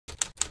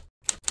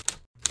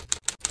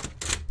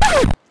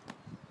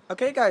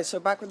Okay guys, so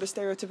back with the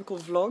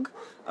stereotypical vlog.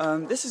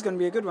 This is going to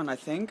be a good one, I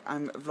think.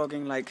 I'm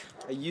vlogging like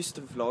I used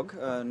to vlog,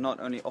 not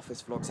only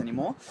office vlogs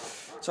anymore.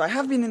 So I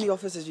have been in the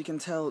office, as you can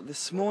tell,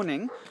 this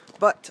morning,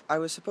 but I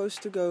was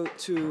supposed to go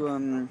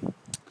to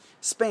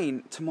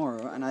Spain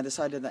tomorrow, and I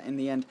decided that in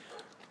the end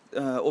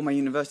all my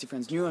university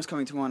friends knew I was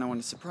coming tomorrow and I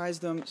wanted to surprise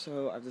them,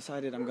 so I've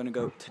decided I'm going to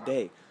go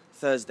today,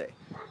 Thursday.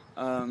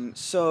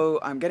 So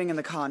I'm getting in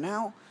the car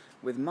now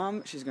with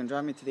Mum. She's going to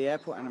drive me to the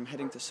airport and I'm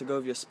heading to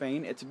Segovia,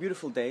 Spain. It's a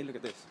beautiful day, look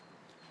at this.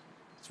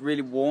 It's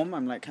really warm,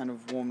 I'm like kind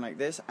of warm like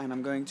this, and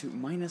I'm going to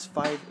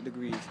 -5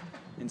 degrees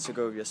in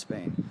Segovia,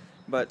 Spain.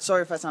 But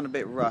sorry if I sound a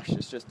bit rushed,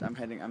 it's just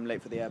I'm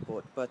late for the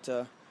airport. But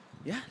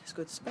yeah, let's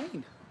go to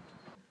Spain.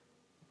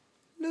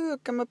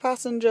 Look, I'm a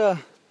passenger.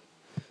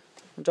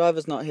 The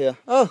driver's not here.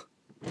 Oh,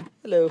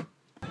 hello.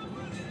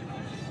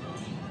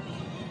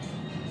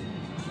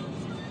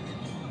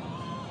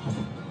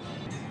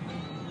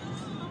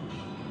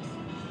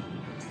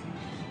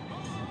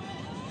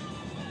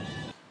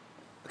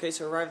 Okay,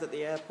 so arrived at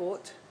the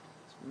airport.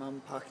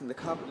 Mum parking the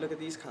car, but look at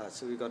these cars.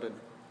 So we've got an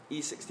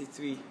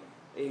E63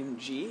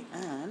 AMG,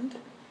 and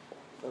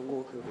if I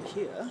walk over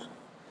here,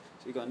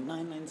 so we've got a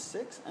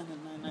 996 and a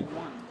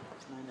 991.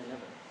 It's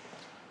 911.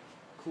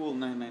 Cool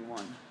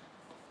 991.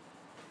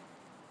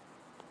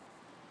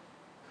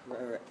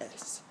 Carrera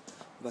S.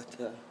 But,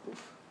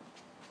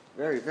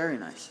 very, very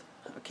nice.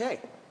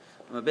 Okay,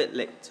 I'm a bit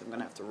late, so I'm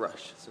gonna have to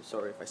rush. So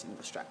sorry if I seem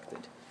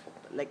distracted.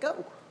 But let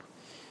go.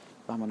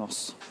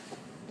 Vámonos.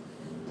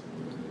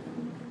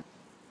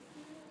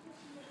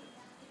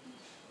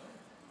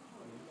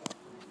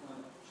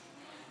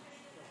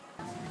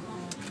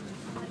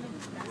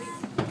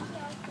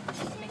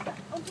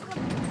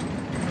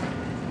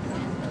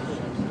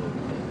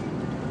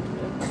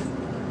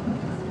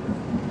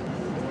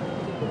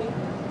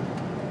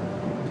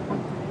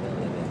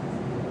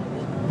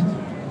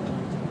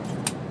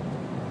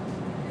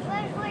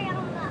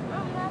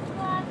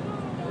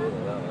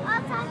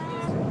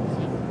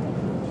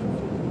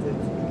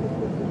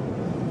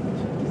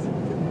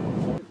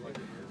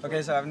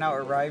 Okay, so I've now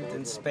arrived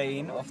in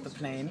Spain off the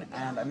plane,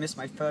 and I missed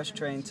my first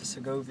train to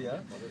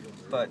Segovia,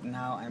 but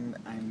now I'm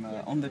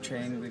on the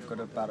train. We've got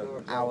about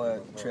an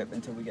hour trip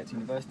until we get to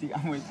university.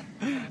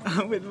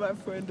 I'm with my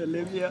friend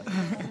Olivia.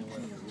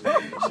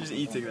 She's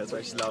eating, that's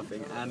why she's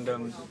laughing. And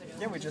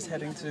yeah, we're just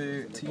heading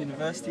to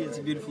university. It's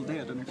a beautiful day.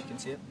 I don't know if you can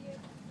see it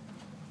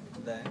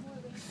there.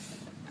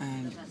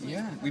 And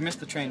yeah, we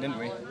missed the train, didn't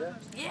we?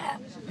 Yeah.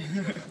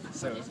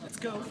 So let's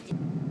go.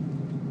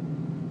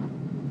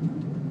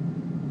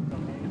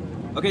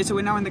 Okay, so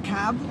we're now in the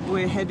cab.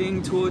 We're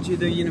heading towards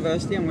the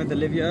university. I'm with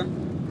Olivia.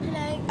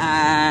 Hello.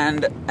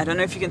 And I don't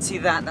know if you can see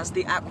that. That's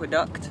the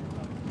aqueduct.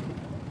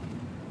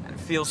 It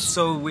feels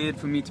so weird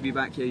for me to be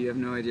back here. You have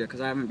no idea,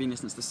 because I haven't been here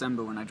since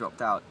December when I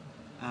dropped out.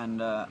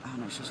 And I don't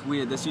know, it's just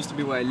weird. This used to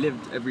be where I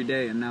lived every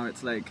day, and now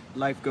it's like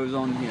life goes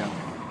on here.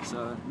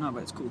 So no,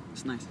 but it's cool.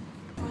 It's nice.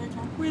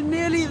 We're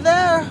nearly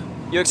there.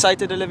 You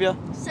excited, Olivia?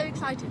 So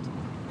excited.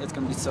 It's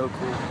gonna be so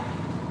cool.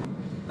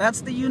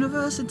 That's the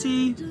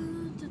university.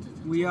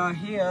 We are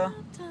here.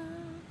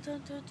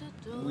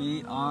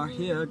 We are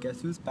here.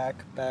 Guess who's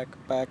back?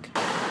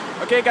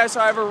 Okay guys, so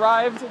I've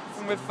arrived.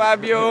 I'm with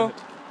Fabio,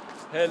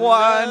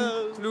 Juan,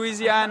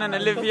 Louisiana and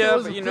Olivia,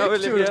 but you know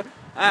Olivia.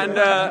 And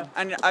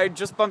I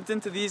just bumped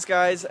into these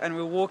guys and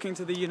we're walking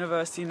to the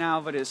university now,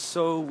 but it's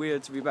so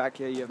weird to be back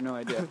here, you have no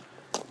idea.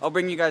 I'll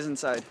bring you guys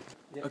inside.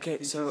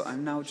 Okay, so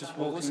I'm now just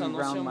walking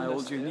around my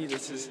old uni.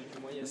 This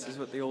is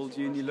what the old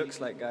uni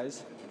looks like,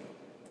 guys.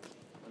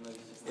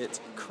 It's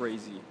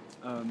crazy.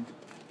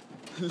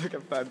 Look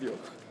at Fabio.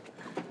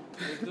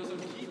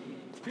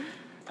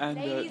 And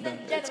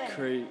it's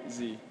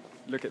crazy.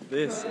 Look at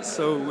this. It's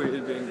so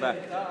weird being back.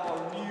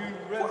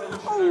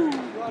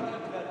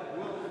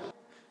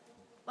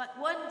 But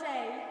one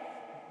day,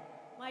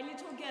 my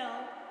little girl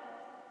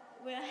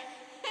will...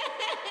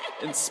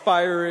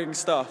 Inspiring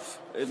stuff.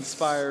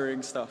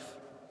 Inspiring stuff.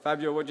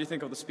 Fabio, what do you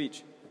think of the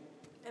speech?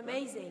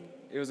 Amazing.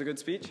 It was a good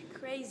speech?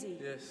 Crazy.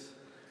 Yes.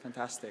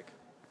 Fantastic.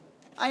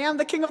 I am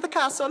the king of the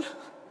castle.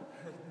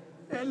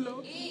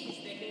 Hello.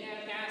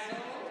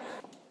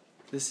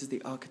 This is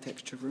the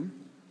architecture room.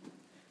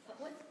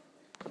 What?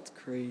 It's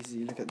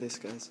crazy. Look at this,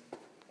 guys.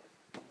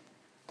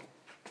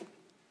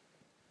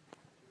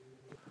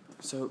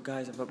 So,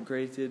 guys, I've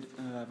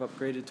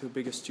upgraded to a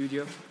bigger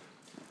studio.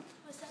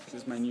 What's that? This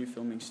is my new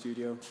filming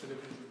studio.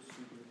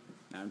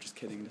 No, I'm just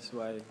kidding. This is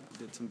why I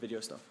did some video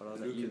stuff while I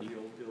was at uni.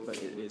 But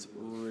it is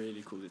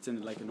really cool. It's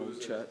in like an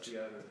old church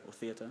or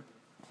theatre.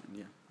 And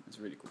yeah, it's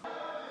really cool.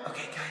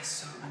 Okay, guys,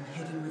 so I'm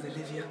heading with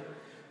Olivia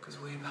because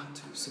we're about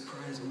to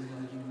surprise all the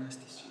other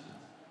university students.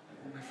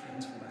 All my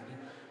friends from back here.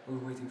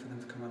 We're waiting for them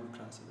to come out of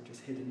class, so we're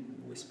just hidden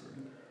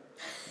whispering.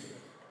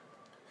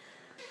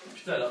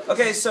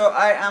 Okay, so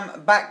I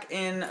am back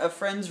in a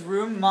friend's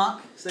room.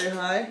 Mark, say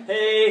hi.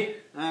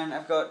 Hey! And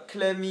I've got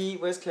Clemmy.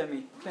 Where's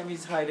Clemmy?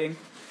 Clemmy's hiding.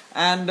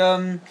 And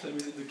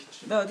Clemmy's in the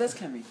kitchen. no, there's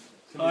Clemmy.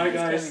 Hi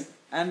guys. Clemmy.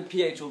 And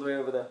PH all the way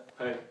over there.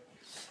 Hi.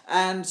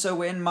 And so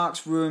we're in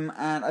Mark's room,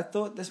 and I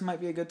thought this might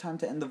be a good time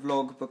to end the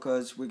vlog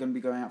because we're going to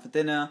be going out for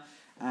dinner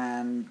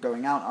and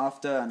going out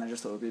after, and I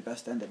just thought it would be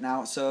best to end it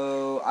now.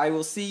 So I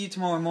will see you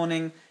tomorrow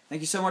morning.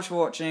 Thank you so much for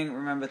watching.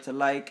 Remember to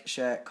like,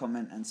 share,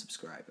 comment, and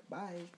subscribe. Bye.